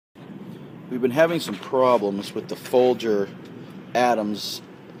We've been having some problems with the Folger Adams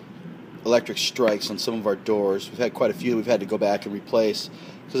electric strikes on some of our doors. We've had quite a few we've had to go back and replace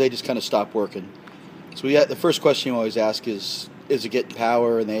because they just kind of stopped working. So the first question you always ask is it getting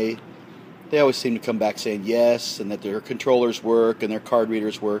power? And they always seem to come back saying yes, and that their controllers work and their card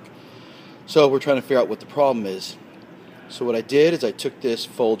readers work. So we're trying to figure out what the problem is. So what I did is I took this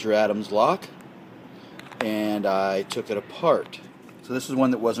Folger Adams lock and I took it apart. So this is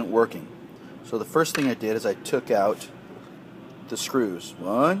one that wasn't working. So the first thing I did is I took out the screws.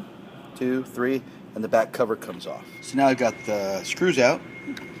 1, 2, 3, and the back cover comes off. So now I've got the screws out.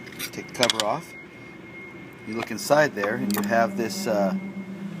 Take the cover off. You look inside there and you have this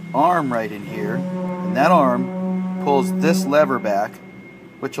arm right in here, and that arm pulls this lever back,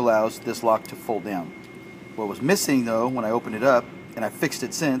 which allows this lock to fold down. What was missing though when I opened it up, and I fixed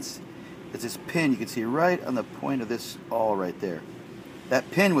it since, is this pin you can see right on the point of this awl right there. That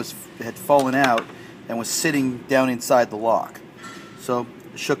pin had fallen out and was sitting down inside the lock. So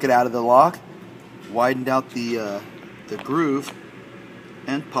shook it out of the lock, widened out the groove,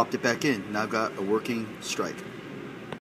 and popped it back in. Now I've got a working strike.